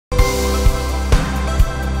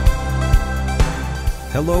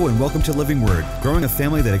Hello and welcome to Living Word, growing a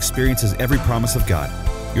family that experiences every promise of God.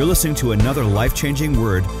 You're listening to another life-changing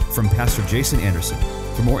word from Pastor Jason Anderson.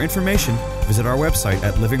 For more information, visit our website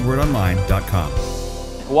at livingwordonline.com.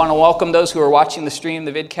 I want to welcome those who are watching the stream,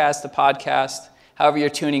 the vidcast, the podcast, however you're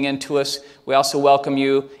tuning in to us. We also welcome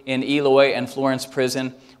you in Eloy and Florence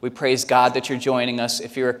Prison. We praise God that you're joining us.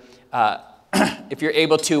 If you're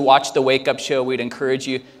able to watch the Wake Up Show, we'd encourage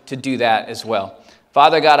you to do that as well.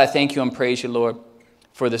 Father God, I thank you and praise you, Lord,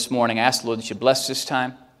 for this morning. I ask, Lord, that you bless this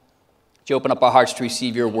time. That you open up our hearts to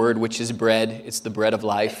receive your word, which is bread. It's the bread of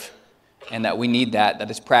life. And that we need that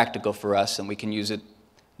it's practical for us and we can use it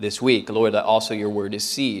this week. Lord, that also your word is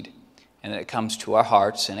seed. And that it comes to our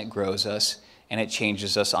hearts and it grows us and it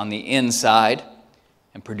changes us on the inside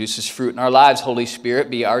and produces fruit in our lives. Holy Spirit,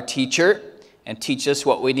 be our teacher and teach us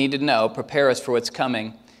what we need to know. Prepare us for what's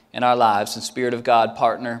coming in our lives. And Spirit of God,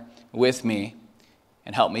 partner with me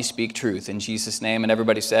and help me speak truth. In Jesus' name. And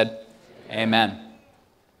everybody said, Amen.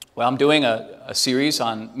 Well, I'm doing a series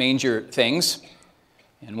on manger things.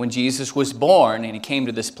 And when Jesus was born and he came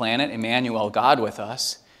to this planet, Emmanuel, God with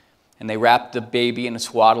us, and they wrapped the baby in a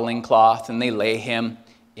swaddling cloth and they lay him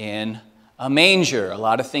in a manger, a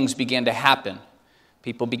lot of things began to happen.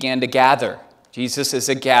 People began to gather. Jesus is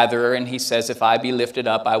a gatherer, and he says, if I be lifted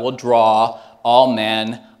up, I will draw all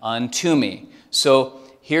men unto me. So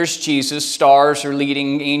here's Jesus, stars are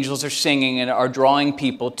leading, angels are singing, and are drawing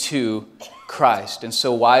people to Christ. And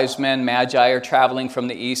so wise men, magi, are traveling from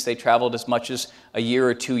the east. They traveled as much as a year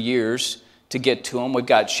or 2 years to get to him. We've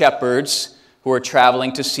got shepherds who are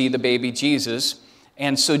traveling to see the baby Jesus.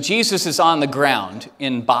 And so Jesus is on the ground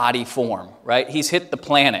in body form, right? He's hit the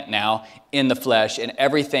planet now in the flesh, and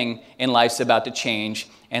everything in life's about to change.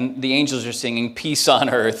 And the angels are singing peace on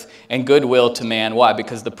earth and goodwill to man. Why?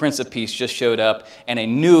 Because the Prince of Peace just showed up and a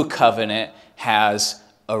new covenant has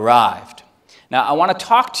arrived. Now, I want to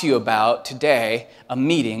talk to you about today a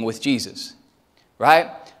meeting with Jesus, right?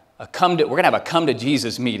 We're going to have a come to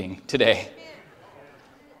Jesus meeting today.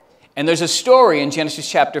 And there's a story in Genesis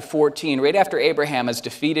chapter 14, right after Abraham has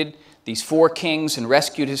defeated these 4 kings and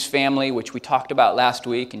rescued his family, which we talked about last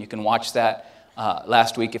week, and you can watch that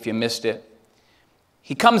last week if you missed it.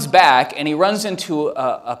 He comes back and he runs into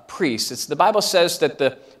a priest. The Bible says that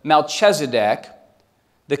the Melchizedek,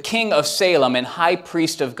 the king of Salem and high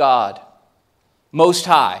priest of God, Most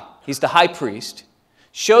High, he's the high priest,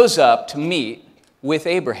 shows up to meet with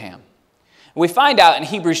Abraham. We find out in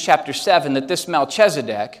Hebrews chapter 7 that this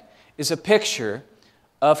Melchizedek is a picture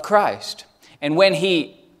of Christ. And when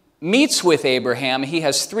he meets with Abraham, he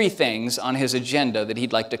has 3 things on his agenda that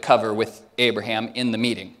he'd like to cover with Abraham in the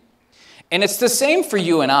meeting. And it's the same for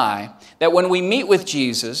you and I, that when we meet with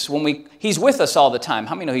Jesus, he's with us all the time.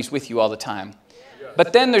 How many know he's with you all the time? Yes.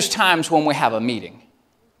 But then there's times when we have a meeting.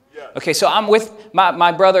 Yes. Okay, so I'm with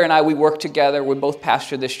my brother and I, we work together. We both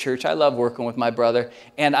pastor this church. I love working with my brother.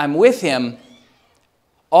 And I'm with him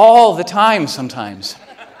all the time sometimes.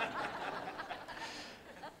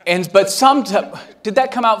 But sometimes, did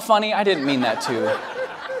that come out funny? I didn't mean that to.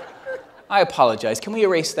 I apologize. Can we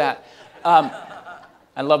erase that?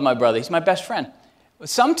 I love my brother. He's my best friend.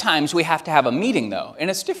 Sometimes we have to have a meeting, though, and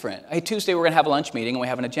it's different. Hey, Tuesday we're going to have a lunch meeting, and we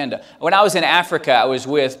have an agenda. When I was in Africa, I was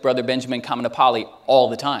with Brother Benjamin Kamanapali all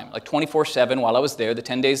the time, like 24/7 while I was there. The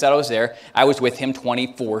 10 days that I was there, I was with him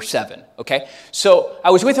 24/7, okay? So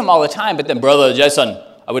I was with him all the time, but then, Brother Jason,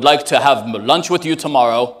 I would like to have lunch with you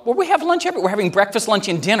tomorrow. Well, we have lunch we're having breakfast, lunch,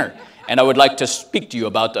 and dinner, and I would like to speak to you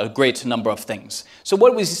about a great number of things. So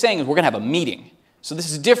what was he saying is we're going to have a meeting. So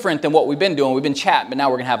this is different than what we've been doing. We've been chatting, but now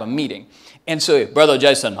we're going to have a meeting. And so, Brother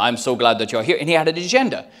Jason, I'm so glad that you're here. And he had an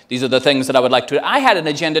agenda. These are the things that I would like to. I had an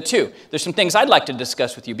agenda too. There's some things I'd like to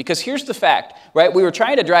discuss with you because here's the fact, right? We were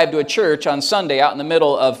trying to drive to a church on Sunday out in the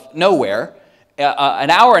middle of nowhere,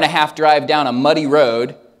 an hour and a half drive down a muddy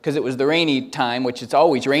road because it was the rainy time, which it's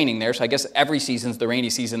always raining there. So I guess every season's the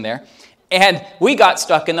rainy season there. And we got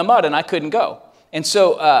stuck in the mud and I couldn't go. And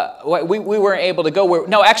so we weren't able to go. We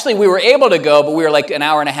were able to go, but we were like an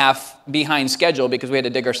hour and a half behind schedule because we had to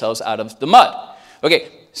dig ourselves out of the mud.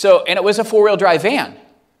 Okay, and it was a 4-wheel drive van,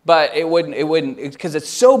 but it wouldn't, because it's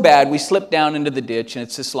so bad, we slipped down into the ditch, and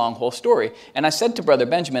it's this long whole story. And I said to Brother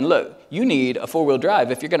Benjamin, look, you need a 4-wheel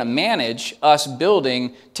drive. If you're going to manage us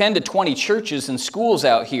building 10 to 20 churches and schools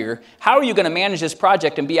out here, how are you going to manage this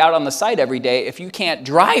project and be out on the site every day if you can't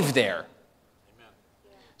drive there?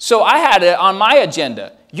 So I had it on my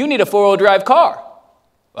agenda. You need a 4-wheel drive car.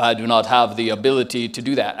 I do not have the ability to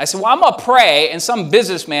do that. I said, well, I'm going to pray, and some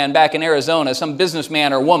businessman back in Arizona, some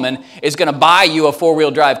businessman or woman is going to buy you a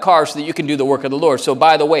four-wheel drive car so that you can do the work of the Lord. So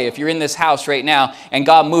by the way, if you're in this house right now and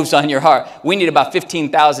God moves on your heart, we need about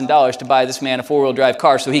 $15,000 to buy this man a four-wheel drive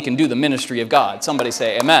car so he can do the ministry of God. Somebody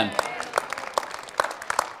say amen.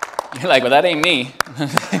 You're like, well, that ain't me.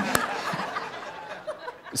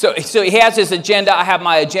 So he has his agenda, I have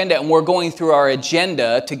my agenda, and we're going through our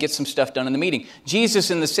agenda to get some stuff done in the meeting. Jesus,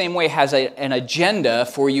 in the same way, has an agenda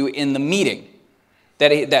for you in the meeting,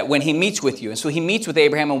 that when he meets with you. And so he meets with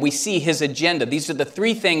Abraham, and we see his agenda. These are the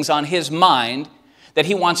three things on his mind that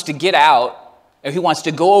he wants to get out, or he wants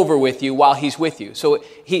to go over with you while he's with you. So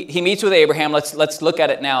he meets with Abraham. Let's look at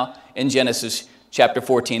it now in Genesis chapter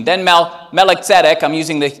 14. Then Melchizedek, I'm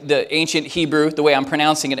using the ancient Hebrew, the way I'm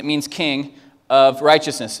pronouncing it, it means king of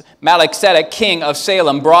righteousness. Melchizedek, king of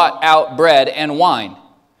Salem, brought out bread and wine.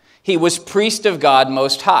 He was priest of God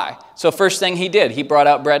Most High. So first thing he did, he brought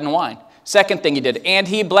out bread and wine. Second thing he did, and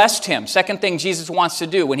he blessed him. Second thing Jesus wants to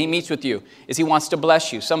do when he meets with you is he wants to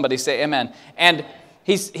bless you. Somebody say amen. And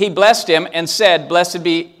he blessed him and said, blessed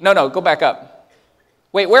be, no, go back up.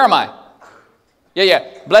 Wait, where am I? Yeah.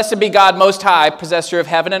 Blessed be God Most High, possessor of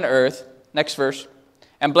heaven and earth. Next verse.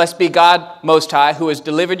 And blessed be God Most High, who has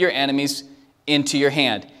delivered your enemies into your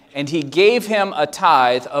hand. And he gave him a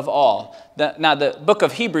tithe of all. Now, the book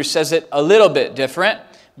of Hebrews says it a little bit different,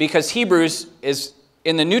 because Hebrews is,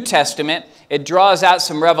 in the New Testament, it draws out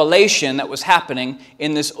some revelation that was happening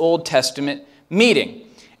in this Old Testament meeting.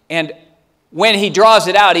 And when he draws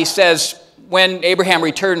it out, he says, when Abraham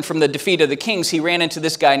returned from the defeat of the kings, he ran into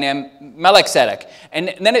this guy named Melchizedek.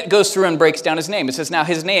 And then it goes through and breaks down his name. It says, now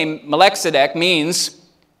his name, Melchizedek, means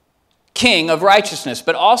king of righteousness,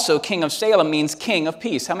 but also king of Salem means king of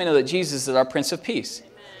peace. How many know that Jesus is our Prince of Peace?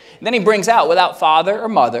 Then he brings out, without father or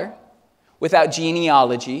mother, without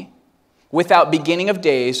genealogy, without beginning of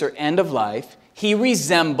days or end of life, he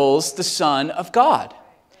resembles the Son of God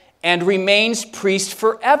and remains priest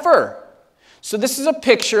forever. So this is a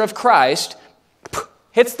picture of Christ,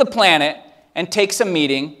 hits the planet and takes a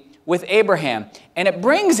meeting with Abraham. And it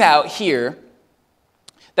brings out here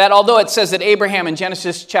that although it says that Abraham in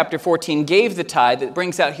Genesis chapter 14 gave the tithe, it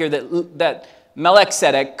brings out here that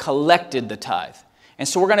Melchizedek collected the tithe. And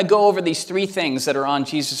so we're going to go over these three things that are on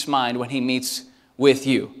Jesus' mind when he meets with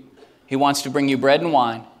you. He wants to bring you bread and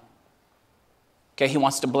wine. Okay, he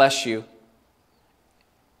wants to bless you.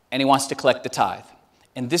 And he wants to collect the tithe.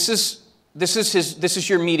 And this is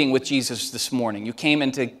your meeting with Jesus this morning. You came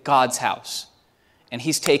into God's house, and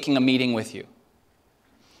he's taking a meeting with you.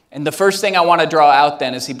 And the first thing I want to draw out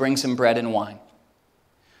then is he brings him bread and wine.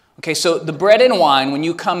 Okay, so the bread and wine, when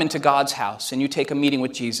you come into God's house and you take a meeting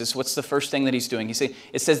with Jesus, what's the first thing that he's doing?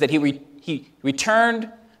 It says that he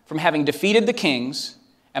returned from having defeated the kings,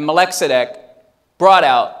 and Melchizedek brought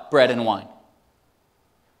out bread and wine.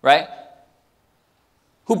 Right?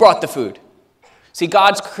 Who brought the food? See,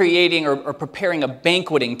 God's creating or preparing a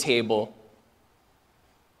banqueting table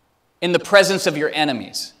in the presence of your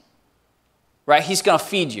enemies. Right? He's going to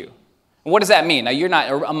feed you. And what does that mean? Now, you're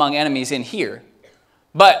not among enemies in here,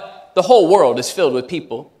 but the whole world is filled with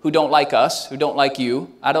people who don't like us, who don't like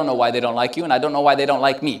you. I don't know why they don't like you, and I don't know why they don't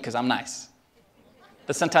like me, because I'm nice.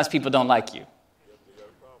 But sometimes people don't like you.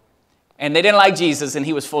 And they didn't like Jesus, and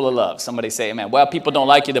he was full of love. Somebody say amen. Well, people don't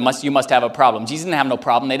like you, you must have a problem. Jesus didn't have no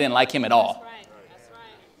problem. They didn't like him at all. That's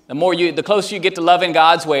right. The closer you get to loving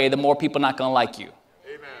God's way, the more people are not going to like you.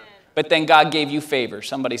 Amen. But then God gave you favor.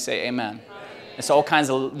 Somebody say amen. And so all kinds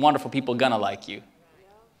of wonderful people are going to like you.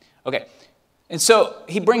 Okay. And so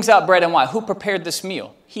he brings out bread and wine. Who prepared this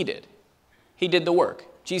meal? He did. He did the work.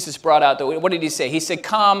 Jesus brought out what did he say? He said,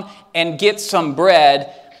 come and get some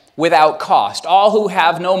bread without cost. All who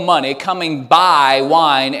have no money, come and buy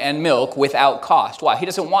wine and milk without cost. Why? He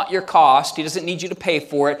doesn't want your cost. He doesn't need you to pay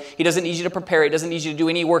for it. He doesn't need you to prepare it. He doesn't need you to do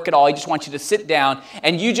any work at all. He just wants you to sit down.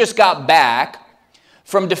 And you just got back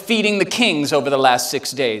from defeating the kings over the last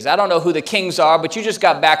 6 days. I don't know who the kings are, but you just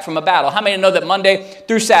got back from a battle. How many know that Monday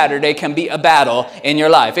through Saturday can be a battle in your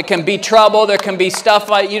life? It can be trouble. There can be stuff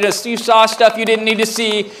like you saw stuff you didn't need to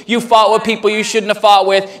see. You fought with people you shouldn't have fought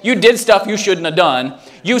with. You did stuff you shouldn't have done.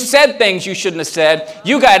 You said things you shouldn't have said.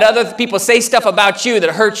 You got other people say stuff about you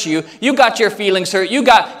that hurts you. You got your feelings hurt. You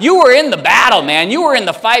were in the battle, man. You were in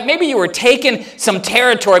the fight. Maybe you were taking some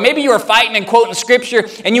territory. Maybe you were fighting and quoting scripture,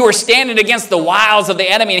 and you were standing against the wiles of the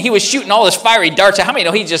enemy, and he was shooting all his fiery darts. How many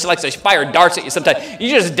know he just likes to fire darts at you sometimes?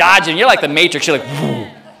 You're just dodging. You're like the Matrix. You're like, whoo.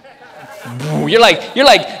 You're like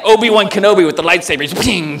Obi-Wan Kenobi with the lightsabers.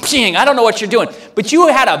 Ping, ping. I don't know what you're doing. But you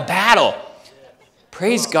had a battle.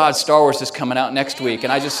 Praise God, Star Wars is coming out next week,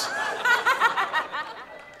 and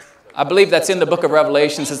I believe that's in the book of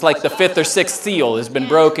Revelations. It's like the 5th or 6th seal has been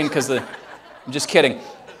broken because I'm just kidding.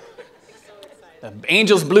 The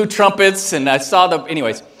angels blew trumpets and I saw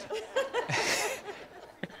anyways.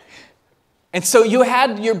 And so you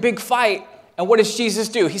had your big fight, and what does Jesus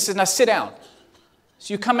do? He says, now sit down.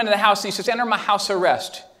 So you come into the house, and he says, enter my house of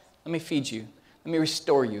rest. Let me feed you. Let me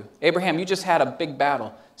restore you. Abraham, you just had a big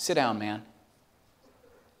battle. Sit down, man.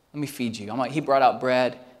 Let me feed you. He brought out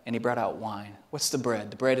bread, and he brought out wine. What's the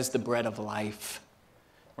bread? The bread is the bread of life.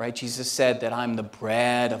 Right? Jesus said that I'm the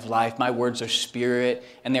bread of life. My words are spirit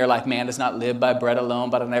and their life. Man does not live by bread alone,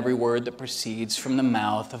 but on every word that proceeds from the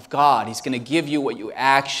mouth of God. He's going to give you what you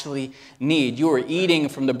actually need. You are eating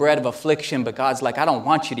from the bread of affliction, but God's like, I don't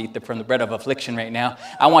want you to eat from the bread of affliction right now.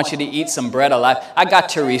 I want you to eat some bread of life. I got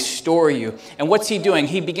to restore you. And what's he doing?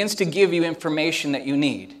 He begins to give you information that you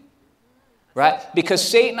need. Right? Because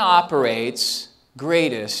Satan operates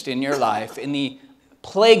greatest in your life in the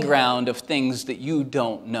playground of things that you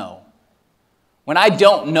don't know. When I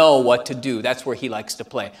don't know what to do, that's where he likes to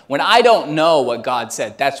play. When I don't know what God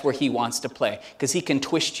said, that's where he wants to play, because he can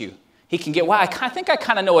twist you. He can get, I think I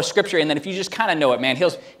kind of know a scripture, and then if you just kind of know it, man,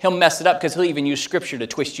 he'll mess it up, because he'll even use scripture to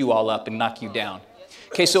twist you all up and knock you down.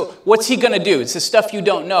 Okay, so what's he going to do? It's the stuff you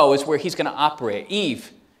don't know is where he's going to operate.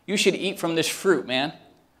 Eve, you should eat from this fruit, man.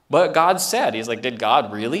 But God said, he's like, did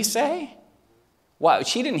God really say? Wow,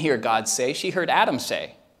 she didn't hear God say, she heard Adam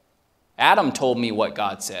say. Adam told me what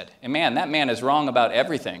God said. And man, that man is wrong about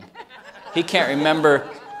everything. He can't remember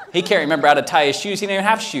how to tie his shoes. He didn't even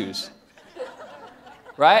have shoes.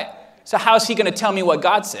 Right? So how is he going to tell me what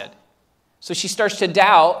God said? So she starts to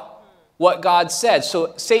doubt what God said.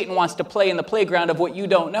 So Satan wants to play in the playground of what you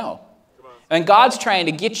don't know. And God's trying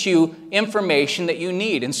to get you information that you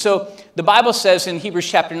need. And so the Bible says in Hebrews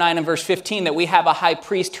chapter 9 and verse 15 that we have a high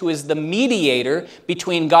priest who is the mediator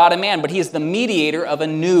between God and man, but he is the mediator of a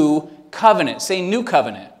new covenant. Say new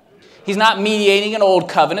covenant. He's not mediating an old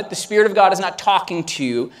covenant. The Spirit of God is not talking to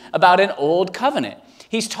you about an old covenant.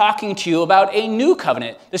 He's talking to you about a new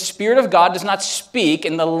covenant. The Spirit of God does not speak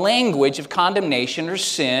in the language of condemnation or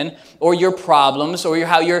sin or your problems or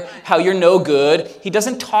how you're no good. He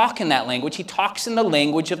doesn't talk in that language. He talks in the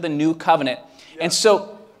language of the new covenant. And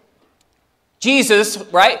so Jesus,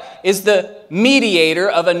 right, is the mediator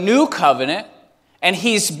of a new covenant, and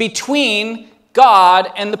he's between God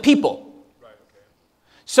and the people.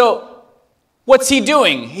 So what's he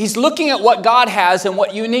doing? He's looking at what God has and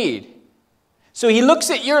what you need. So he looks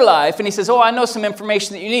at your life and he says, I know some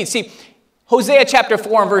information that you need. See, Hosea chapter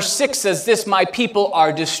 4 and verse 6 says this, my people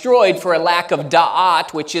are destroyed for a lack of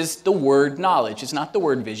da'at, which is the word knowledge. It's not the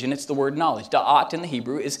word vision, it's the word knowledge. Da'at in the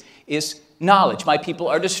Hebrew is knowledge. My people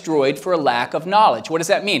are destroyed for a lack of knowledge. What does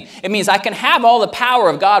that mean? It means I can have all the power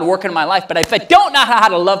of God working in my life, but if I don't know how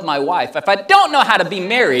to love my wife, if I don't know how to be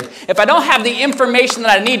married, if I don't have the information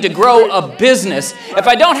that I need to grow a business, if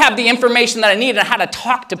I don't have the information that I need on how to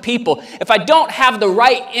talk to people, if I don't have the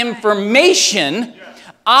right information,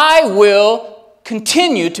 I will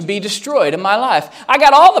continue to be destroyed in my life. I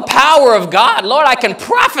got all the power of God. Lord, I can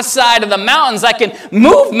prophesy to the mountains. I can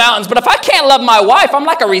move mountains. But if I can't love my wife, I'm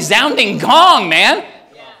like a resounding gong, man.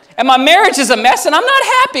 And my marriage is a mess, and I'm not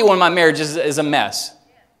happy when my marriage is a mess.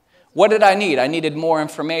 What did I need? I needed more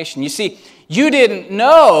information. You see, you didn't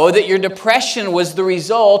know that your depression was the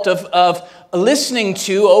result of listening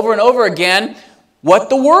to over and over again what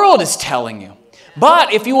the world is telling you.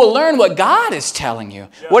 But if you will learn what God is telling you,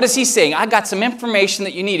 what is he saying? I got some information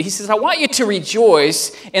that you need. He says, I want you to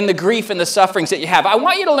rejoice in the grief and the sufferings that you have. I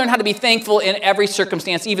want you to learn how to be thankful in every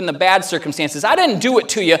circumstance, even the bad circumstances. I didn't do it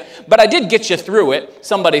to you, but I did get you through it.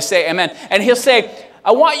 Somebody say amen. And he'll say,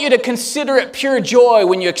 I want you to consider it pure joy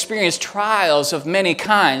when you experience trials of many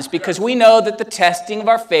kinds, because we know that the testing of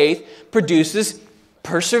our faith produces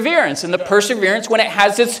perseverance. And the perseverance, when it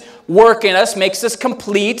has its work in us, makes us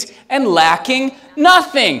complete and lacking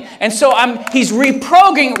nothing. And so he's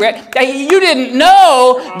reprogramming that you didn't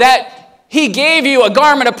know that he gave you a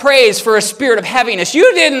garment of praise for a spirit of heaviness.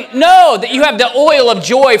 You didn't know that you have the oil of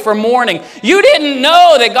joy for mourning. You didn't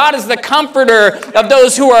know that God is the comforter of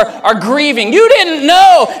those who are grieving. You didn't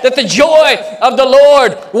know that the joy of the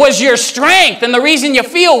Lord was your strength. And the reason you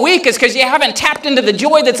feel weak is because you haven't tapped into the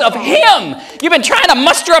joy that's of him. You've been trying to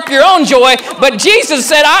muster up your own joy, but Jesus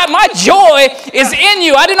said, my joy is in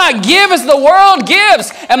you. I do not give as the world gives,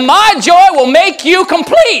 and my joy will make you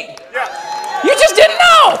complete. You just didn't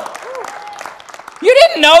know. You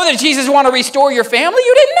didn't know that Jesus wanted to restore your family.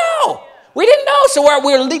 You didn't know. We didn't know. So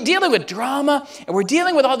we're dealing with drama, and we're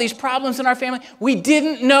dealing with all these problems in our family. We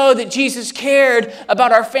didn't know that Jesus cared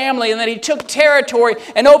about our family, and that he took territory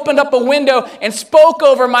and opened up a window and spoke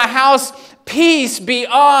over my house, peace be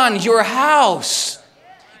on your house.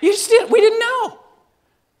 We didn't know.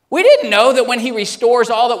 We didn't know that when he restores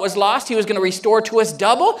all that was lost, he was going to restore to us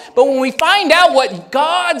double. But when we find out what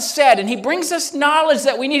God said, and he brings us knowledge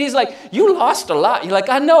that we need, he's like, you lost a lot. You're like,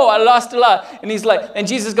 I know, I lost a lot. And he's like, and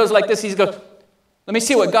Jesus goes like this. He goes, let me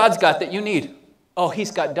see what God's got that you need. Oh,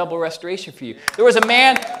 he's got double restoration for you. There was a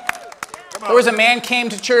man came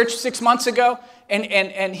to church 6 months ago,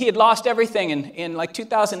 and he had lost everything in like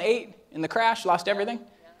 2008 in the crash, lost everything.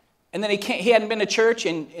 And then he hadn't been to church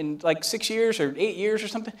in like 6 years or 8 years or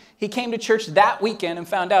something. He came to church that weekend and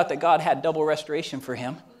found out that God had double restoration for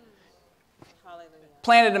him. Hallelujah.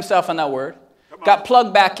 Planted himself on that word. Got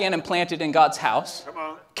plugged back in and planted in God's house.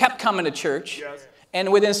 Kept coming to church. Yes. And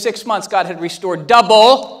within 6 months, God had restored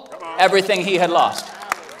double everything he had lost.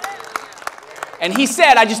 And he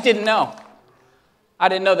said, I just didn't know. I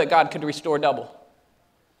didn't know that God could restore double.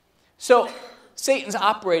 So Satan's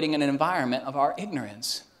operating in an environment of our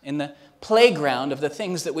ignorance, in the playground of the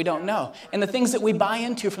things that we don't know and the things that we buy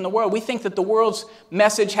into from the world. We think that the world's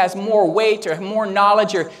message has more weight or more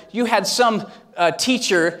knowledge, or you had some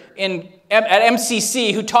teacher at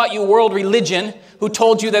MCC who taught you world religion, who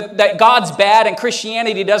told you that God's bad and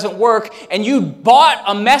Christianity doesn't work, and you bought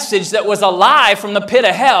a message that was a lie from the pit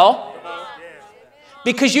of hell.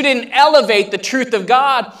 Because you didn't elevate the truth of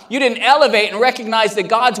God. You didn't elevate and recognize that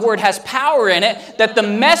God's word has power in it, that the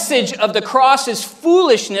message of the cross is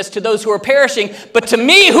foolishness to those who are perishing, but to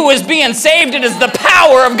me who is being saved, it is the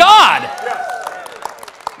power of God.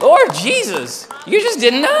 Lord Jesus, you just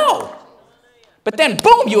didn't know. But then,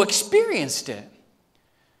 boom, you experienced it.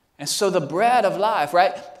 And so the bread of life,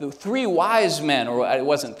 right? The 3 wise men, or it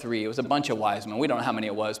wasn't 3, it was a bunch of wise men. We don't know how many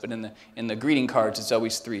it was, but in the greeting cards, it's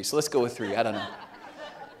always 3. So let's go with 3. I don't know.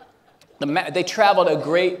 They traveled a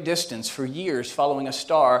great distance for years following a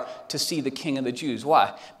star to see the King of the Jews.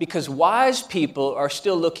 Why? Because wise people are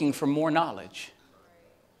still looking for more knowledge.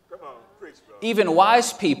 Come on, preach, bro. Even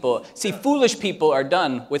wise people, see, foolish people are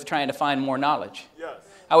done with trying to find more knowledge. Yes.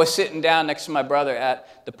 I was sitting down next to my brother at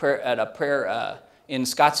a prayer in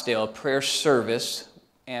Scottsdale, a prayer service,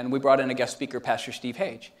 and we brought in a guest speaker, Pastor Steve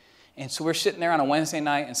Hage. And so we're sitting there on a Wednesday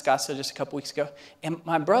night in Scottsdale just a couple weeks ago, and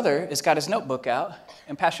my brother has got his notebook out,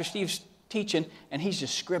 and Pastor Steve's teaching, and he's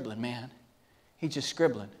just scribbling, man. He's just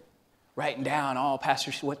scribbling, writing down what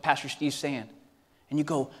Pastor Steve's saying. And you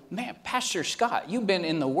go, man, Pastor Scott, you've been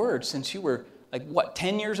in the Word since you were,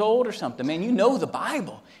 10 years old or something. Man, you know the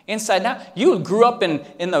Bible inside and out. You grew up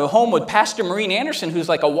in the home with Pastor Maureen Anderson, who's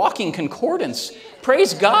like a walking concordance.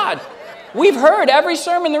 Praise God. We've heard every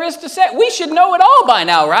sermon there is to say. We should know it all by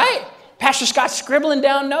now, right? Pastor Scott's scribbling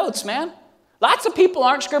down notes, man. Lots of people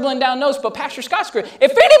aren't scribbling down notes, but Pastor Scott's scribbling.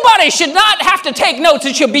 If anybody should not have to take notes,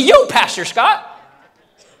 it should be you, Pastor Scott.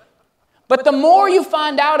 But the more you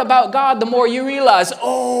find out about God, the more you realize,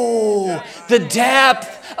 the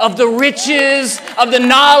depth of the riches of the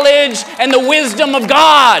knowledge and the wisdom of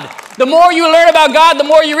God. The more you learn about God, the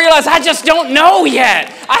more you realize, I just don't know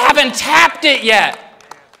yet. I haven't tapped it yet.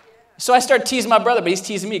 So I started teasing my brother, but he's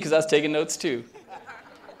teasing me because I was taking notes too.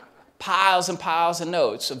 Piles and piles of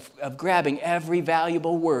notes of grabbing every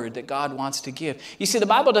valuable word that God wants to give. You see, the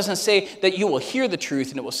Bible doesn't say that you will hear the truth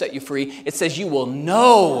and it will set you free. It says you will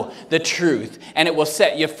know the truth and it will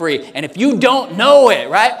set you free. And if you don't know it,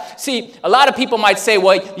 right? See, a lot of people might say,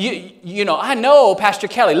 well, you know, I know Pastor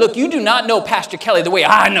Kelly. Look, you do not know Pastor Kelly the way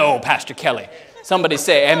I know Pastor Kelly. Somebody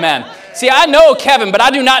say amen. See, I know Kevin, but I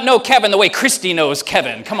do not know Kevin the way Christy knows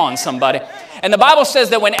Kevin. Come on, somebody. And the Bible says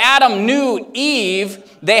that when Adam knew Eve,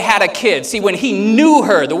 they had a kid. See, when he knew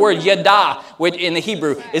her, the word yada, which in the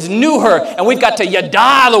Hebrew is knew her, and we've got to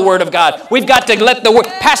yada the word of God. We've got to let the word.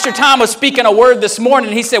 Pastor Tom was speaking a word this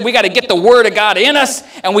morning. He said we got to get the word of God in us,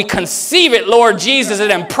 and we conceive it, Lord Jesus.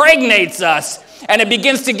 It impregnates us. And it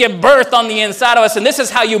begins to give birth on the inside of us. And this is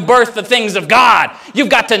how you birth the things of God. You've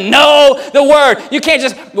got to know the word. You can't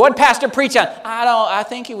just, what pastor preach on? I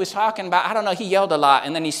think he was talking about, I don't know, he yelled a lot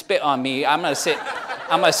and then he spit on me. I'm going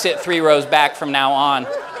to sit 3 rows back from now on.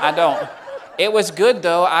 I don't. It was good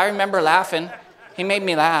though. I remember laughing. He made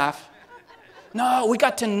me laugh. No, we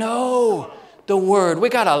got to know the word. We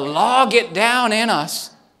got to log it down in us.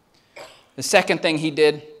 The second thing he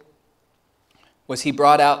did was he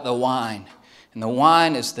brought out the wine. And the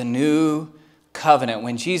wine is the new covenant.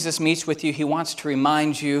 When Jesus meets with you, he wants to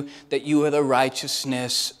remind you that you are the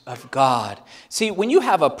righteousness of God. See, when you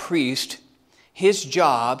have a priest, his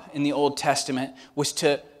job in the Old Testament was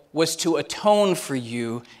to was to atone for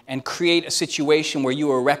you and create a situation where you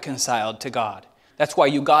were reconciled to God. That's why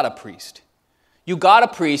you got a priest. You got a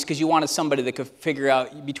priest because you wanted somebody that could figure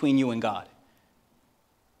out between you and God.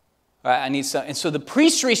 All right, and so the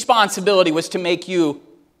priest's responsibility was to make you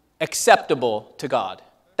acceptable to God.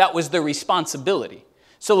 That was their responsibility.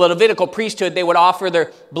 So the Levitical priesthood, they would offer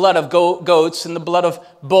their blood of goats and the blood of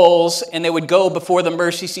bulls, and they would go before the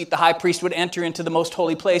mercy seat. The high priest would enter into the most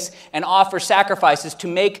holy place and offer sacrifices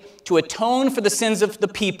to atone for the sins of the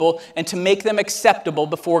people and to make them acceptable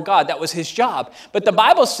before God. That was his job. But the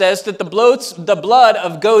Bible says that the blood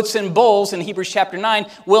of goats and bulls in Hebrews chapter 9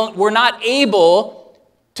 were not able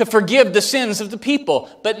to forgive the sins of the people.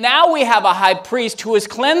 But now we have a high priest who has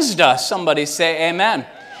cleansed us. Somebody say amen.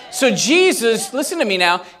 So Jesus, listen to me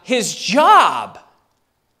now, his job,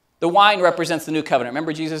 the wine represents the new covenant.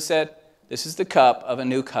 Remember Jesus said, this is the cup of a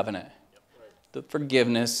new covenant, the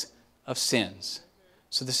forgiveness of sins.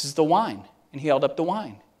 So this is the wine, and he held up the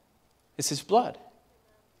wine. It's his blood.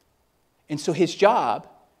 And so his job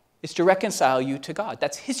is to reconcile you to God.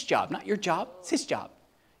 That's his job, not your job. It's his job.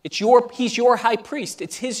 He's your high priest.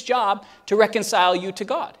 It's his job to reconcile you to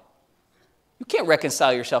God. You can't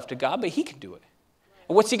reconcile yourself to God, but he can do it.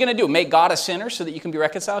 And what's he going to do? Make God a sinner so that you can be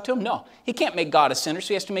reconciled to him? No, he can't make God a sinner, so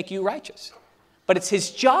he has to make you righteous. But it's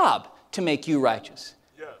his job to make you righteous.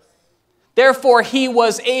 Yes. Therefore, he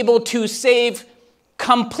was able to save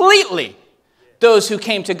completely those who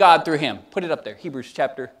came to God through him. Put it up there, Hebrews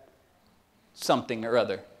chapter something or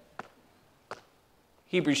other.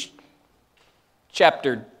 Hebrews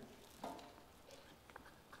chapter.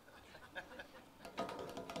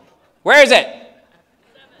 Where is it?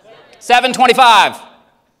 7:25.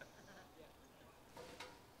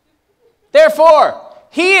 Therefore,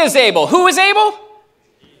 he is able. Who is able?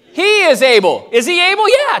 He is able. Is he able?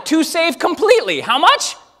 Yeah, to save completely. How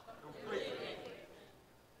much?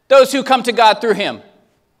 Those who come to God through him.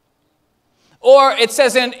 Or it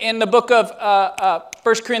says in the book of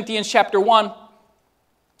 1 Corinthians chapter 1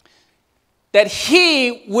 that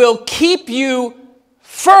he will keep you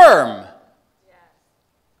firm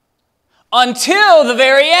until the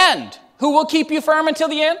very end. Who will keep you firm until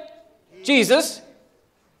the end? Jesus.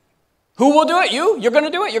 Who will do it? You? You're going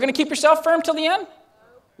to do it? You're going to keep yourself firm till the end?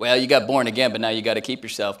 Well, you got born again, but now you got to keep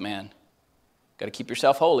yourself, man. Got to keep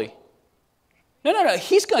yourself holy. No.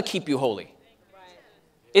 He's going to keep you holy.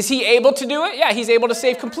 Is he able to do it? Yeah, he's able to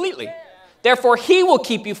save completely. Therefore, he will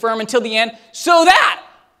keep you firm until the end so that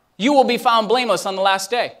you will be found blameless on the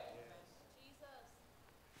last day.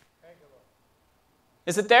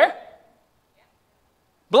 Is it there?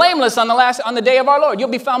 Blameless on the day of our Lord. You'll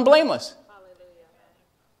be found blameless.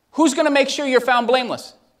 Who's going to make sure you're found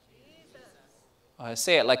blameless? Oh,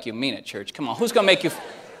 say it like you mean it, church. Come on. Who's going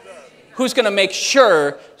to make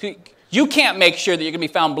sure? You can't make sure that you're going to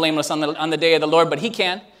be found blameless on the day of the Lord, but he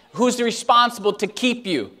can. Who's responsible to keep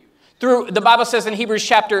you? Through, the Bible says in Hebrews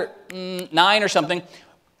chapter 9 or something,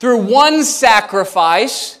 through one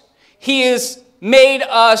sacrifice, he has made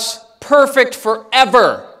us perfect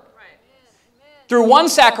forever. Through one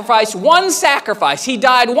sacrifice, he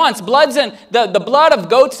died once. The blood of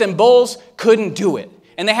goats and bulls couldn't do it.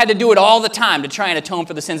 And they had to do it all the time to try and atone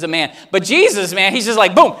for the sins of man. But Jesus, man, he's just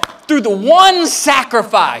like, boom, through the one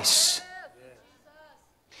sacrifice,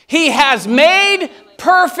 he has made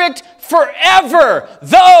perfect forever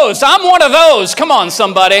those, I'm one of those, come on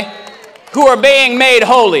somebody, who are being made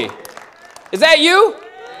holy. Is that you?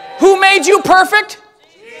 Who made you perfect?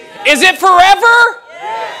 Is it forever?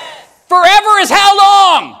 Forever is how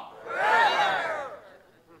long? Forever.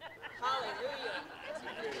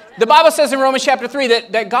 The Bible says in Romans chapter 3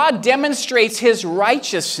 that God demonstrates his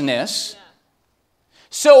righteousness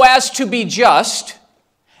so as to be just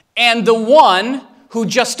and the one who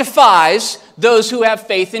justifies those who have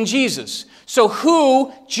faith in Jesus. So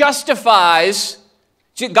who justifies?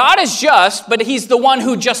 God is just, but he's the one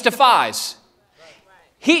who justifies.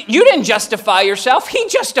 You didn't justify yourself. He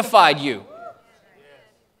justified you.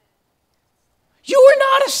 You are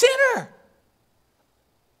not a sinner.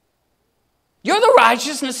 You're the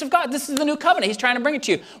righteousness of God. This is the new covenant. He's trying to bring it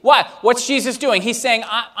to you. Why? What's Jesus doing? He's saying,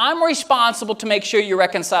 I'm responsible to make sure you're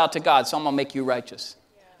reconciled to God, so I'm going to make you righteous.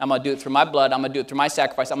 I'm going to do it through my blood. I'm going to do it through my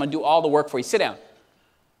sacrifice. I'm going to do all the work for you. Sit down.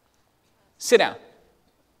 Sit down.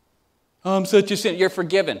 Oh, I'm such a sinner. You're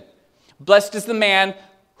forgiven. Blessed is the man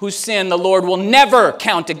whose sin the Lord will never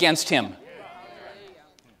count against him.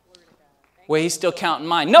 Well, he's still counting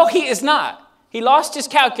mine. No, he is not. He lost his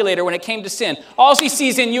calculator when it came to sin. All he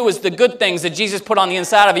sees in you is the good things that Jesus put on the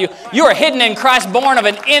inside of you. You are hidden in Christ, born of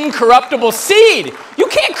an incorruptible seed. You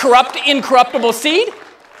can't corrupt incorruptible seed.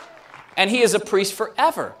 And he is a priest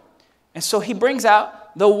forever. And so he brings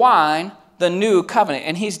out the wine, the new covenant,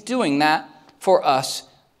 and he's doing that for us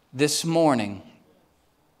this morning.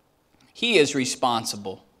 He is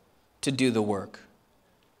responsible to do the work.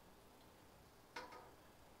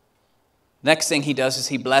 Next thing he does is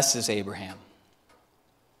he blesses Abraham.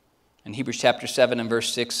 In Hebrews chapter 7 and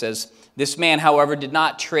verse 6 says, "This man, however, did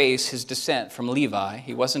not trace his descent from Levi.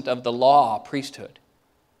 He wasn't of the law priesthood.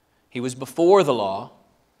 He was before the law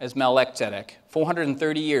as Melchizedek.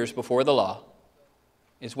 430 years before the law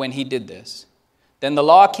is when he did this. Then the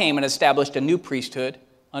law came and established a new priesthood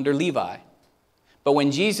under Levi. But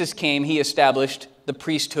when Jesus came, he established the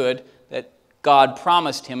priesthood that God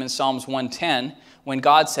promised him in Psalms 110, when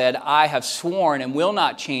God said, 'I have sworn and will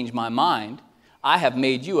not change my mind. I have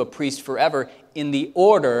made you a priest forever in the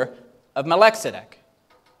order of Melchizedek.'"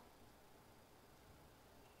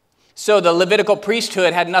 So the Levitical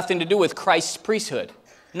priesthood had nothing to do with Christ's priesthood.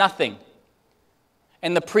 Nothing.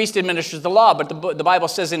 And the priest administers the law. But the Bible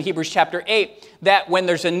says in Hebrews chapter 8 that when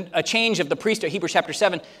there's a change of the priesthood, Hebrews chapter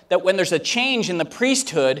 7, that when there's a change in the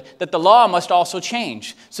priesthood, that the law must also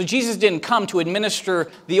change. So Jesus didn't come to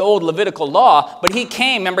administer the old Levitical law, but he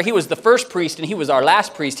came, remember, he was the first priest and he was our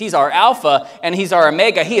last priest. He's our Alpha and he's our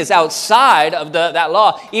Omega. He is outside of that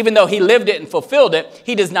law. Even though he lived it and fulfilled it,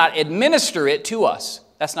 he does not administer it to us.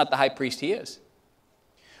 That's not the high priest he is.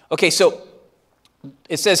 Okay, so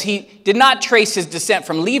it says he did not trace his descent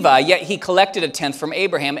from Levi, yet he collected a tenth from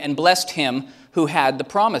Abraham and blessed him who had the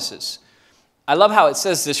promises. I love how it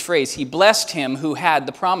says this phrase, he blessed him who had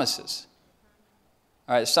the promises.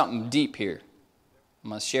 All right, there's something deep here.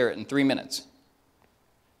 I'm going to share it in 3 minutes.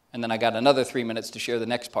 And then I got another 3 minutes to share the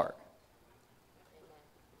next part.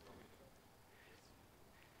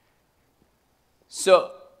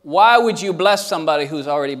 So why would you bless somebody who's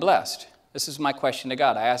already blessed? This is my question to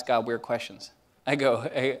God. I ask God weird questions. I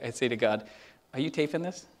say to God, "Are you taping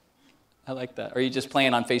this?" I like that. Or are you just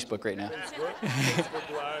playing on Facebook right now? Facebook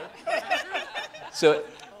Live. So,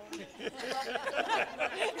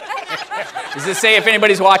 does it say if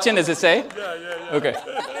anybody's watching? Does it say? Yeah. Okay.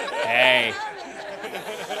 Hey.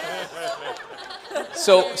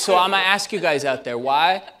 So I'm going to ask you guys out there,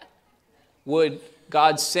 why would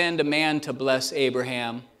God send a man to bless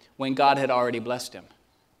Abraham when God had already blessed him?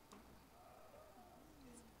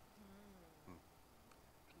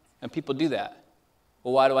 And people do that.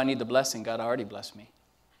 Well, why do I need the blessing? God already blessed me.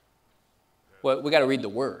 Well, we got to read the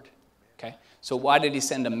word. Okay? So why did he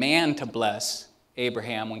send a man to bless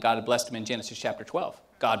Abraham when God had blessed him in Genesis chapter 12?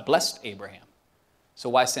 God blessed Abraham. So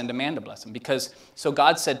why send a man to bless him? So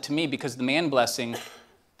God said to me, because the man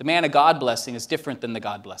of God blessing is different than the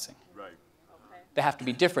God blessing. Right. Okay. They have to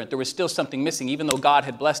be different. There was still something missing. Even though God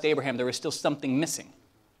had blessed Abraham, there was still something missing.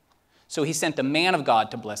 So he sent the man of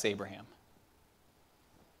God to bless Abraham.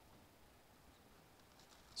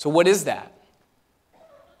 So what is that?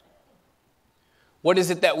 What is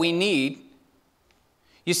it that we need?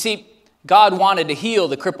 You see, God wanted to heal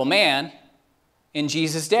the crippled man in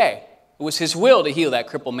Jesus' day. It was his will to heal that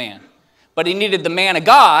crippled man. But he needed the man of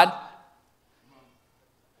God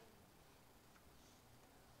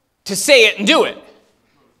to say it and do it.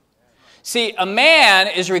 See, a man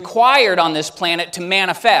is required on this planet to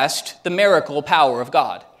manifest the miracle power of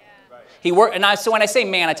God. So when I say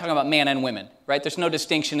man, I'm talking about man and women, right? There's no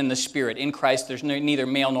distinction in the spirit. In Christ, there's neither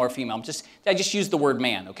male nor female. I just use the word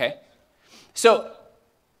man, okay? So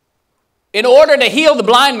in order to heal the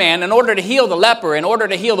blind man, in order to heal the leper, in order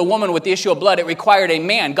to heal the woman with the issue of blood, it required a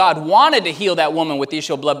man. God wanted to heal that woman with the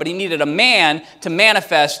issue of blood, but he needed a man to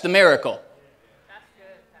manifest the miracle.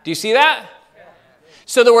 Do you see that?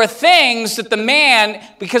 So there were things that the man,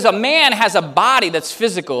 because a man has a body that's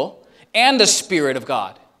physical and the Spirit of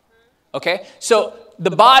God. Okay, so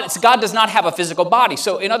God does not have a physical body.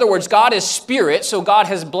 So in other words, God is spirit, so God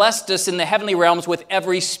has blessed us in the heavenly realms with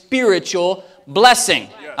every spiritual blessing.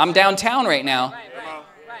 Yes. I'm downtown right now.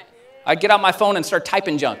 Right. I'd get out my phone and start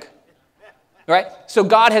typing junk. Right? So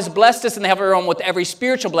God has blessed us in the heavenly realm with every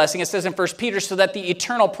spiritual blessing. It says in 1 Peter, so that the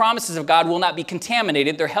eternal promises of God will not be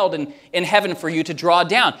contaminated. They're held in heaven for you to draw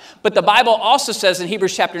down. But the Bible also says in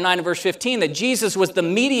Hebrews chapter 9 and verse 15 that Jesus was the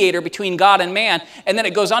mediator between God and man. And then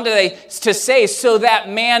it goes on to say, so that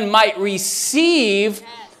man might receive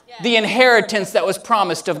the inheritance that was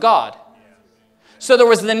promised of God. So there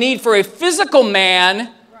was the need for a physical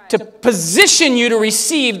man to position you to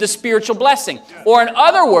receive the spiritual blessing. Or in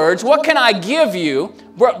other words, what can I give you?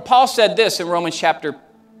 Paul said this in Romans chapter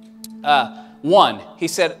 1. He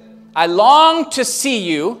said, I long to see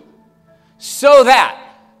you so that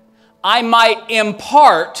I might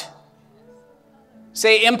impart,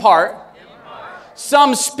 say impart,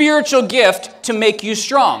 some spiritual gift to make you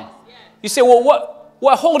strong. You say, well,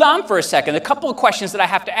 Well, hold on for a second. A couple of questions that I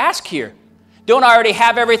have to ask here. Don't I already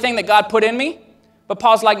have everything that God put in me? But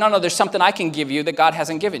Paul's like, no, there's something I can give you that God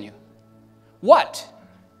hasn't given you. What?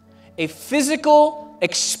 A physical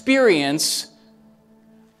experience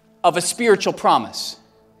of a spiritual promise.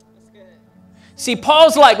 See,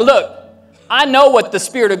 Paul's like, look, I know what the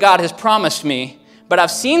Spirit of God has promised me, but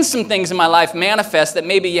I've seen some things in my life manifest that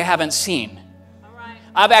maybe you haven't seen.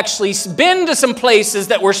 I've actually been to some places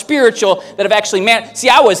that were spiritual that have actually See,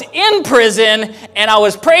 I was in prison and I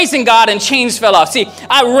was praising God and chains fell off. See,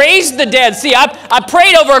 I raised the dead. See, I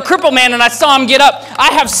prayed over a crippled man and I saw him get up. I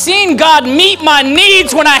have seen God meet my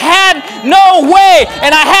needs when I had no way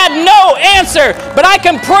and I had no answer. But I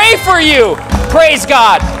can pray for you. Praise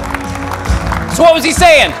God. So what was he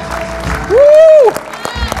saying? Woo!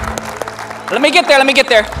 Let me get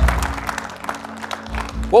there.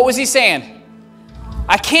 What was he saying?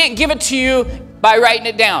 I can't give it to you by writing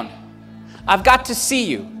it down. I've got to see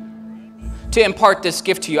you to impart this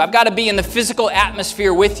gift to you. I've got to be in the physical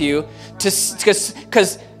atmosphere with you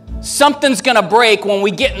because something's going to break when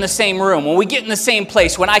we get in the same room, when we get in the same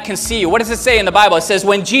place, when I can see you. What does it say in the Bible? It says,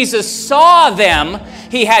 when Jesus saw them,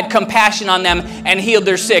 he had compassion on them and healed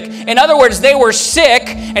their sick. In other words, they were sick,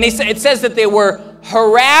 and it says that they were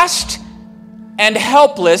harassed and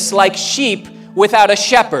helpless like sheep without a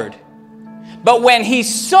shepherd. But when he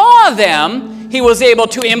saw them, he was able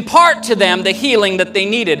to impart to them the healing that they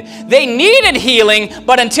needed. They needed healing,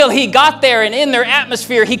 but until he got there and in their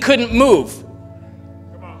atmosphere, he couldn't move.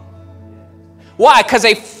 Why? Because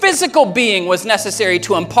a physical being was necessary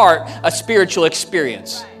to impart a spiritual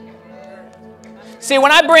experience. See,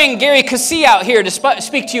 when I bring Gary Cassie out here to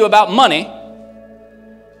speak to you about money,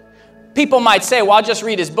 people might say, well, I'll just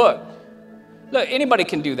read his book. Look, anybody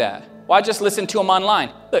can do that. Why just listen to him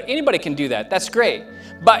online? Look, anybody can do that. That's great.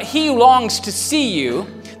 But he longs to see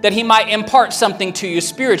you, that he might impart something to you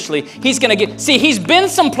spiritually. He's been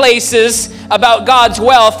some places about God's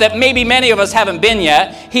wealth that maybe many of us haven't been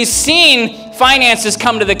yet. He's seen finances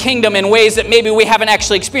come to the kingdom in ways that maybe we haven't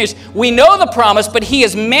actually experienced. We know the promise, but he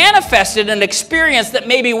has manifested an experience that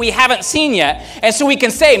maybe we haven't seen yet. And so we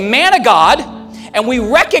can say, man of God, and we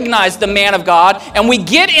recognize the man of God, and we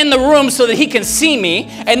get in the room so that he can see me,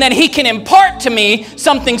 and then he can impart to me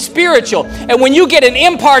something spiritual. And when you get an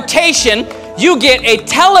impartation, you get a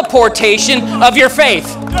teleportation of your faith.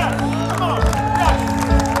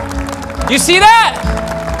 You see that?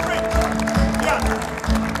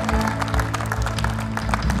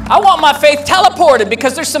 I want my faith teleported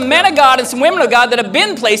because there's some men of God and some women of God that have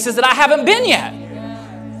been places that I haven't been yet.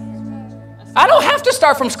 I don't have to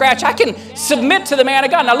start from scratch. I can submit to the man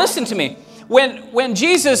of God. Now listen to me. When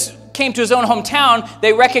Jesus came to his own hometown,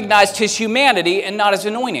 they recognized his humanity and not his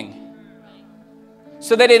anointing.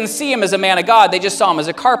 So they didn't see him as a man of God. They just saw him as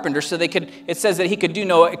a carpenter. So it says that he could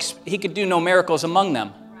do no miracles among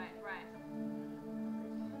them.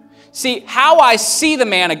 See, how I see the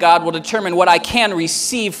man of God will determine what I can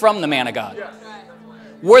receive from the man of God.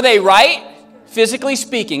 Were they right? Physically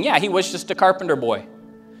speaking, yeah, he was just a carpenter boy.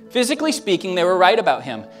 Physically speaking, they were right about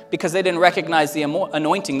him because they didn't recognize the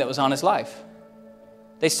anointing that was on his life.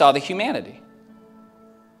 They saw the humanity,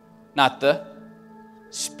 not the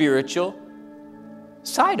spiritual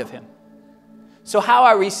side of him. So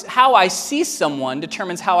how I see someone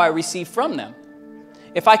determines how I receive from them.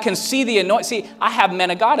 If I can see the anointing, see, I have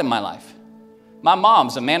men of God in my life. My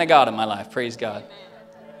mom's a man of God in my life, praise God.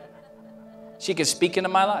 She can speak into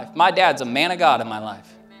my life. My dad's a man of God in my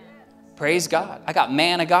life. Praise God. I got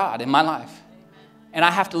man of God in my life. And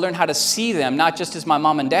I have to learn how to see them, not just as my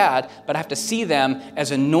mom and dad, but I have to see them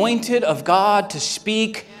as anointed of God to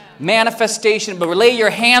speak manifestation. But lay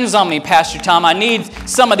your hands on me, Pastor Tom. I need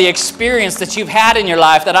some of the experience that you've had in your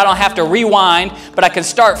life that I don't have to rewind, but I can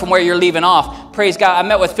start from where you're leaving off. Praise God. I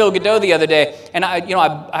met with Phil Godot the other day, and I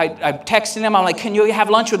texted him. I'm like, can you have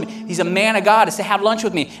lunch with me? He's a man of God. I said, have lunch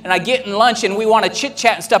with me. And I get in lunch, and we want to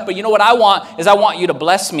chit-chat and stuff, but you know what I want is I want you to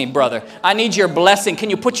bless me, brother. I need your blessing. Can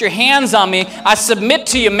you put your hands on me? I submit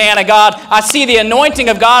to you, man of God. I see the anointing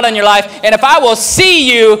of God on your life, and if I will see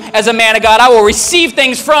you as a man of God, I will receive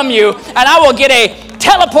things from you, and I will get a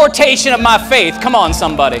teleportation of my faith. Come on,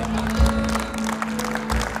 somebody.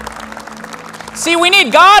 See, we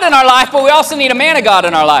need God in our life, but we also need a man of God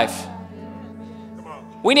in our life.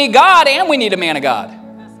 We need God and we need a man of God.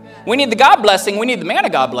 We need the God blessing. We need the man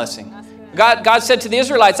of God blessing. God said to the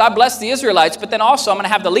Israelites, I bless the Israelites, but then also I'm going to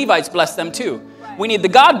have the Levites bless them too. We need the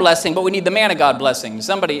God blessing, but we need the man of God blessing.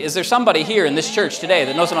 Is there somebody here in this church today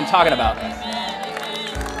that knows what I'm talking about?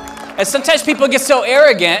 And sometimes people get so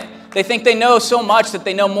arrogant, they think they know so much that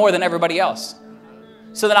they know more than everybody else.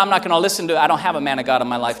 So that I'm not going to listen to, I don't have a man of God in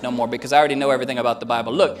my life no more because I already know everything about the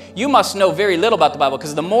Bible. Look, you must know very little about the Bible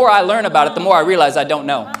because the more I learn about it, the more I realize I don't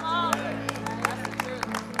know.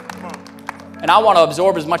 And I want to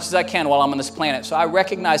absorb as much as I can while I'm on this planet. So I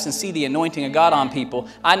recognize and see the anointing of God on people.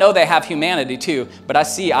 I know they have humanity too, but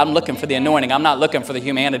I'm looking for the anointing. I'm not looking for the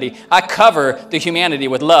humanity. I cover the humanity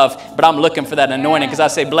with love, but I'm looking for that anointing because I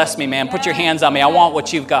say, bless me, man. Put your hands on me. I want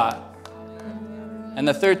what you've got. And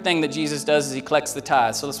the third thing that Jesus does is he collects the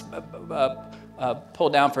tithes. So let's pull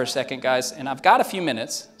down for a second, guys. And I've got a few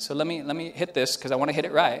minutes, so let me hit this because I want to hit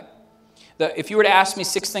it right. If you were to ask me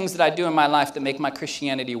 6 things that I do in my life that make my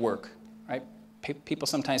Christianity work, right? People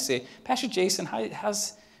sometimes say, Pastor Jason,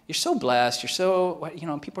 you're so blessed. You're so,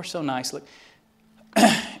 people are so nice. Look,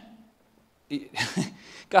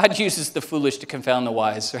 God uses the foolish to confound the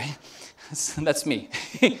wise, right? That's me.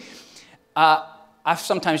 I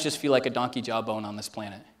sometimes just feel like a donkey jawbone on this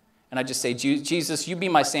planet. And I just say, Jesus, you be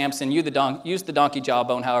my Samson. Use the donkey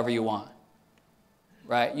jawbone however you want.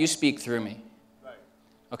 Right? You speak through me. Right.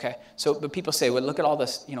 Okay? So, but people say, well, look at all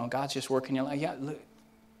this. God's just working in your life. Yeah, look.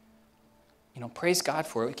 Praise God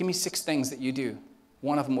for it. Give me 6 things that you do.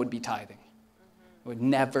 One of them would be tithing. I would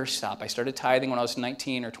never stop. I started tithing when I was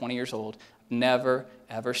 19 or 20 years old. Never,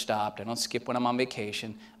 ever stopped. I don't skip when I'm on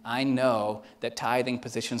vacation. I know that tithing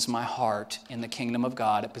positions my heart in the kingdom of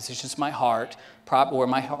God. It positions my heart, where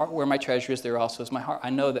my treasure is, there also is my heart. I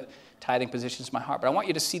know that tithing positions my heart. But I want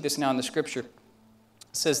you to see this now in the scripture. It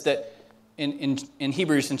says that in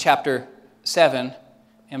Hebrews in chapter 7,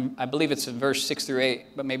 and I believe it's in verse 6 through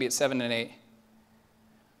 8, but maybe it's 7 and 8.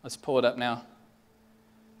 Let's pull it up now.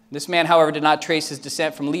 This man, however, did not trace his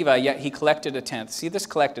descent from Levi, yet he collected a tenth. See this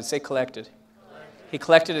collected? Say collected. He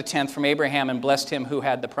collected a tenth from Abraham and blessed him who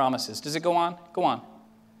had the promises. Does it go on? Go on.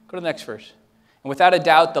 Go to the next verse. And without a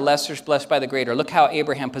doubt, the lesser is blessed by the greater. Look how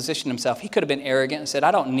Abraham positioned himself. He could have been arrogant and said, I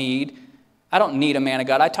don't need a man of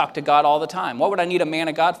God. I talk to God all the time. What would I need a man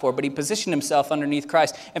of God for? But he positioned himself underneath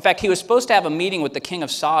Christ. In fact, he was supposed to have a meeting with the king of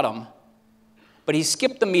Sodom, but he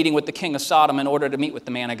skipped the meeting with the king of Sodom in order to meet with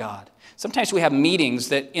the man of God. Sometimes we have meetings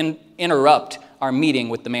that interrupt our meeting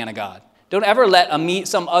with the man of God. Don't ever let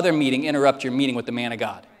some other meeting interrupt your meeting with the man of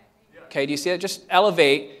God. Okay, do you see that? Just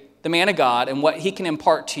elevate the man of God and what he can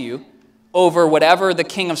impart to you over whatever the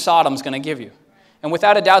king of Sodom is going to give you. And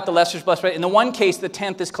without a doubt, the lesser is blessed. In the one case, the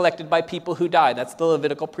tenth is collected by people who died. That's the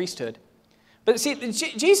Levitical priesthood. But see,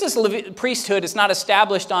 Jesus' priesthood is not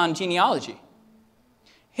established on genealogy.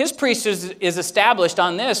 His priesthood is established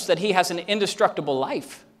on this, that he has an indestructible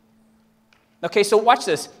life. Okay, so watch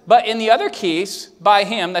this. But in the other case, by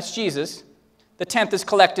him, that's Jesus, the tenth is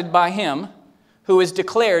collected by him who is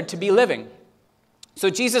declared to be living.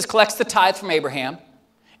 So Jesus collects the tithe from Abraham,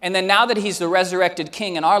 and then now that he's the resurrected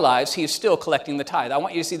king in our lives, he is still collecting the tithe. I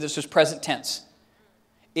want you to see this as present tense.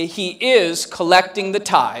 He is collecting the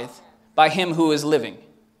tithe by him who is living.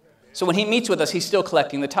 So when he meets with us, he's still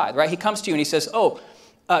collecting the tithe, right? He comes to you and he says,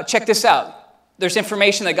 check this out. There's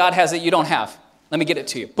information that God has that you don't have. Let me get it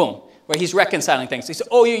to you. Boom. Where he's reconciling things. He says,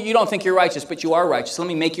 you don't think you're righteous, but you are righteous. Let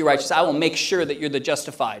me make you righteous. I will make sure that you're the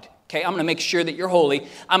justified. Okay, I'm going to make sure that you're holy.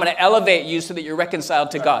 I'm going to elevate you so that you're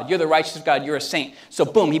reconciled to God. You're the righteous of God. You're a saint. So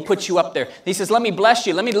boom, he puts you up there. He says, let me bless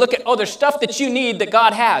you. Let me look at, there's stuff that you need that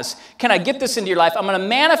God has. Can I get this into your life? I'm going to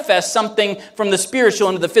manifest something from the spiritual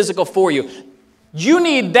into the physical for you. You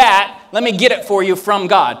need that. Let me get it for you from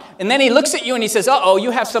God. And then he looks at you and he says,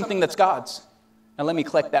 you have something that's God's. Now let me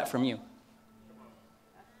collect that from you.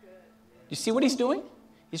 You see what he's doing?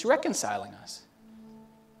 He's reconciling us.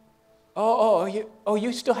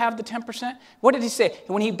 You still have the 10%? What did he say?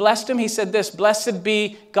 When he blessed him, he said this, blessed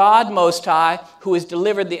be God Most High, who has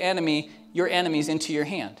delivered your enemies into your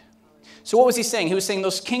hand. So what was he saying? He was saying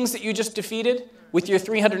those kings that you just defeated with your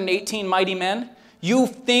 318 mighty men, you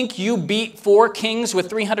think you beat 4 kings with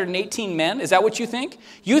 318 men? Is that what you think?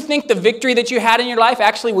 You think the victory that you had in your life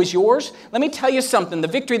actually was yours? Let me tell you something. The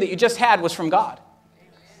victory that you just had was from God.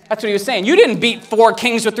 That's what he was saying. You didn't beat 4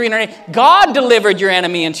 kings with 308. God delivered your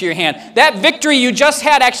enemy into your hand. That victory you just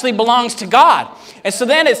had actually belongs to God. And so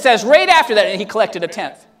then it says right after that, and he collected a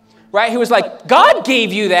tenth. Right? He was like, God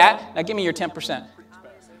gave you that. Now give me your 10%.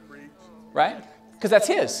 Right? Because that's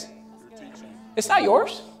his. It's not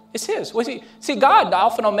yours. It's his. See, God,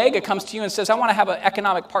 Alpha and Omega, comes to you and says, I want to have an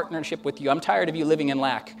economic partnership with you. I'm tired of you living in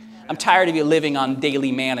lack. I'm tired of you living on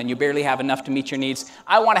daily manna and you barely have enough to meet your needs.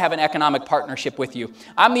 I want to have an economic partnership with you.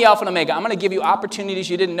 I'm the Alpha and Omega. I'm going to give you opportunities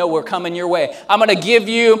you didn't know were coming your way. I'm going to give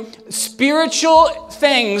you spiritual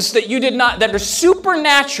things that you did not, that are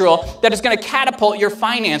supernatural, that is going to catapult your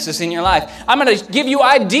finances in your life. I'm going to give you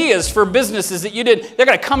ideas for businesses that you did. They're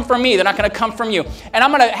going to come from me. They're not going to come from you. And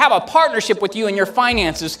I'm going to have a partnership with you in your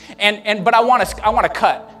finances. But I want to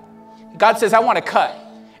cut. God says, I want to cut.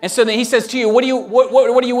 And so then he says to you, what are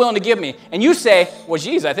you willing to give me? And you say, well,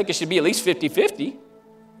 geez, I think it should be at least 50-50.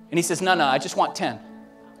 And he says, no, I just want 10.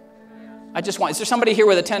 Is there somebody here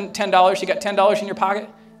with a $10? You got $10 in your pocket?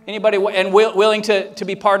 Anybody and willing to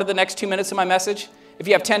be part of the next 2 minutes of my message? If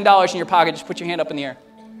you have $10 in your pocket, just put your hand up in the air.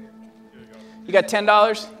 You got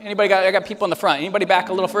 $10? Anybody I got people in the front. Anybody back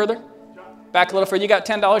a little further? Back a little further. You got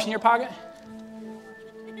 $10 in your pocket?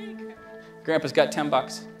 Grandpa's got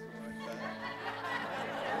 $10.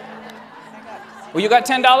 Well, you got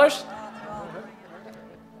 $10?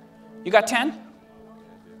 You got 10?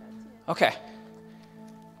 Okay.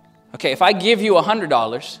 Okay, if I give you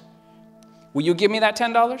 $100, will you give me that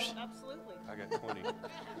 $10? Absolutely. I got 20.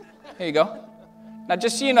 Here you go. Now,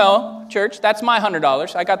 just so you know, church, that's my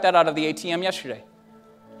 $100. I got that out of the ATM yesterday.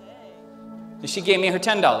 And she gave me her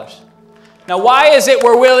 $10. Now, why is it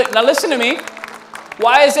we're willing, now listen to me.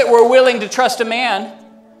 Why is it we're willing to trust a man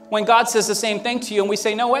when God says the same thing to you and we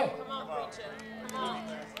say, no way?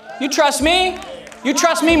 You trust me? You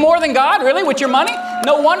trust me more than God, really, with your money?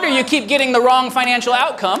 No wonder you keep getting the wrong financial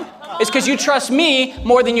outcome. It's because you trust me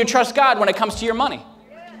more than you trust God when it comes to your money.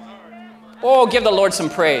 Oh, give the Lord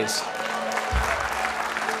some praise.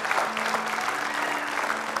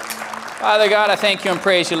 Father God, I thank you and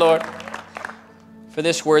praise you, Lord, for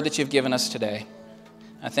this word that you've given us today.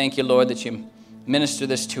 I thank you, Lord, that you minister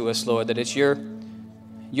this to us, Lord, that it's your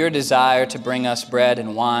desire to bring us bread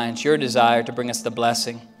and wine. It's your desire to bring us the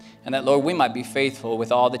blessing. And that, Lord, we might be faithful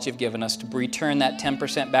with all that you've given us to return that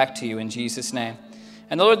 10% back to you in Jesus' name.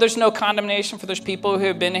 And Lord, there's no condemnation for those people who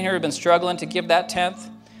have been here, who have been struggling to give that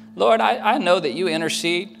 10th. Lord, I know that you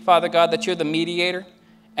intercede, Father God, that you're the mediator.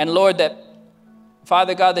 And Lord, that,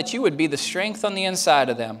 Father God, that you would be the strength on the inside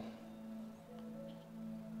of them.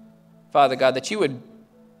 Father God, that you would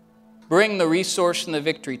bring the resource and the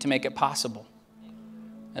victory to make it possible.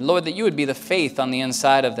 And Lord, that you would be the faith on the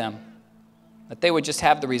inside of them. That they would just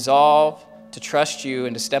have the resolve to trust you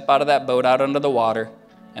and to step out of that boat out under the water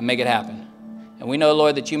and make it happen. And we know,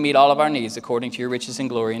 Lord, that you meet all of our needs according to your riches and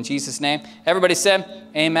glory. In Jesus' name, everybody said,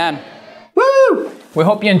 amen. Woo! We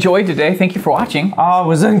hope you enjoyed today. Thank you for watching. Oh, it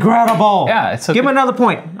was incredible. Yeah, it's so Give me another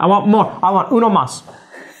point. I want more. I want uno más.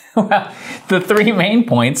 Well, the three main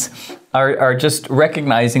points are just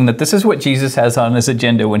recognizing that this is what Jesus has on his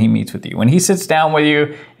agenda when he meets with you. When he sits down with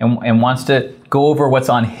you and wants to go over what's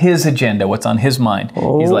on his agenda, what's on his mind.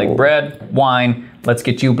 Oh. He's like, bread, wine, let's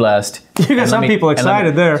get you blessed. You got some people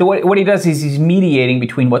excited there. So what he does is he's mediating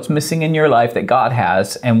between what's missing in your life that God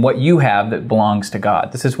has and what you have that belongs to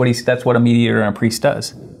God. That's what a mediator and a priest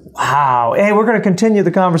does. Wow. Hey, we're going to continue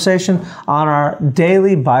the conversation on our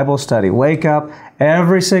daily Bible study. Wake up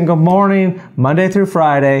every single morning, Monday through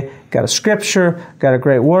Friday. Got a scripture, got a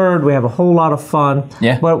great word. We have a whole lot of fun.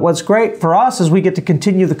 Yeah. But what's great for us is we get to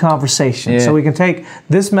continue the conversation. Yeah. So we can take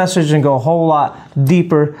this message and go a whole lot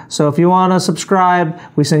deeper. So if you want to subscribe,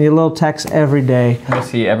 we send you a little text every day. We'll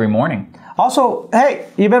see you every morning. Also, hey,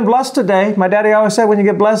 you've been blessed today. My daddy always said when you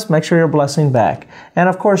get blessed, make sure you're blessing back. And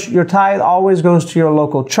of course, your tithe always goes to your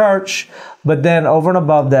local church, but then over and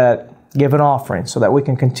above that, give an offering so that we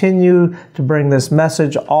can continue to bring this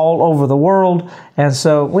message all over the world. And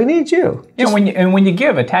so we need you. When you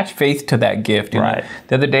give, attach faith to that gift. Right.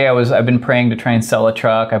 The other day I've been praying to try and sell a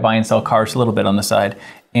truck. I buy and sell cars a little bit on the side.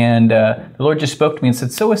 And the Lord just spoke to me and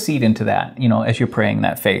said, sow a seed into that, as you're praying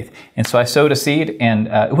that faith. And so I sowed a seed, and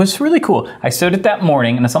it was really cool. I sowed it that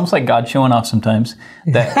morning, and it's almost like God showing off sometimes.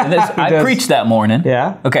 I preached that morning.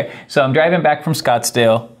 Yeah. Okay, so I'm driving back from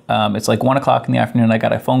Scottsdale. It's like 1 o'clock in the afternoon. I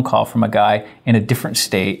got a phone call from a guy in a different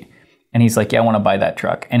state, and he's like, yeah, I want to buy that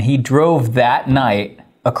truck. And he drove that night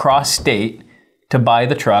across state to buy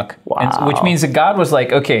the truck, wow. Which means that God was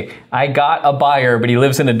like, okay, I got a buyer, but he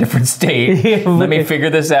lives in a different state. Let me figure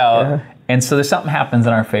this out. Yeah. And so there's something happens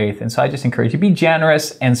in our faith. And so I just encourage you, be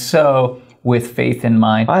generous and sow with faith in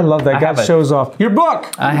mind. I love that. God shows off. Your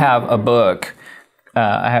book! I have a book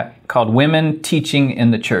called Women Teaching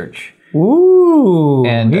in the Church. Ooh,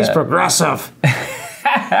 and he's progressive.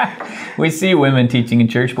 We see women teaching in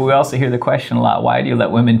church, but we also hear the question a lot, why do you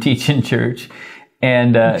let women teach in church?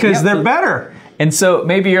 And because they're better. And so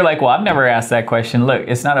maybe you're like, well, I've never asked that question. Look,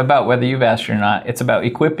 it's not about whether you've asked or not. It's about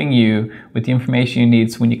equipping you with the information you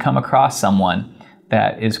need so when you come across someone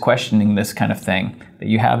that is questioning this kind of thing, that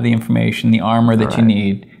you have the information, the armor that you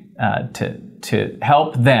need to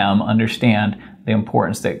help them understand the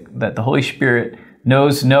importance that the Holy Spirit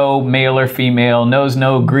knows no male or female, knows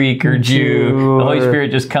no Greek or Jew. The Holy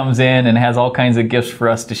Spirit just comes in and has all kinds of gifts for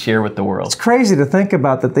us to share with the world. It's crazy to think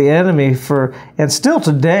about that the enemy and still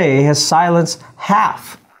today has silenced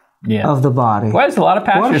half of the body. Why does a lot of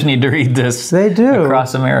pastors need to read this They do.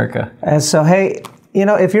 across America? And so, hey,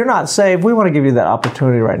 if you're not saved, we want to give you that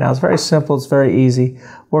opportunity right now. It's very simple. It's very easy.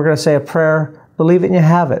 We're going to say a prayer. Believe it and you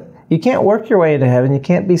have it. You can't work your way into heaven. You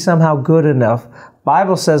can't be somehow good enough.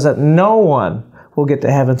 Bible says that no one will get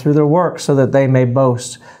to heaven through their works so that they may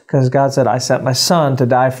boast. Because God said, I sent my Son to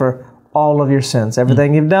die for all of your sins.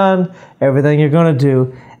 Everything you've done, everything you're going to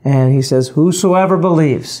do. And He says, whosoever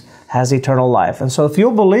believes has eternal life. And so if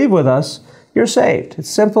you'll believe with us, you're saved. It's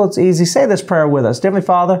simple. It's easy. Say this prayer with us. Dear Heavenly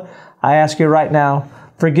Father, I ask you right now,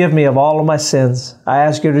 forgive me of all of my sins. I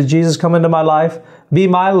ask you to, Jesus, come into my life, be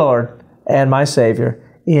my Lord and my Savior.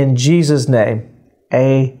 In Jesus' name,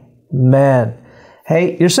 amen.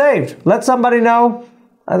 Hey, you're saved. Let somebody know.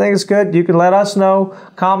 I think it's good. You can let us know,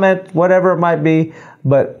 comment, whatever it might be.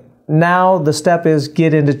 But now the step is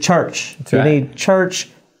get into church. You need church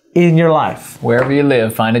in your life. Wherever you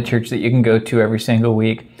live, find a church that you can go to every single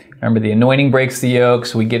week. Remember, the anointing breaks the yoke,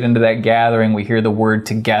 so we get into that gathering. We hear the word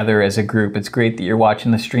together as a group. It's great that you're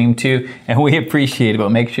watching the stream too, and we appreciate it. But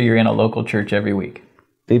make sure you're in a local church every week.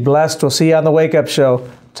 Be blessed. We'll see you on the Wake Up Show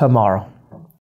tomorrow.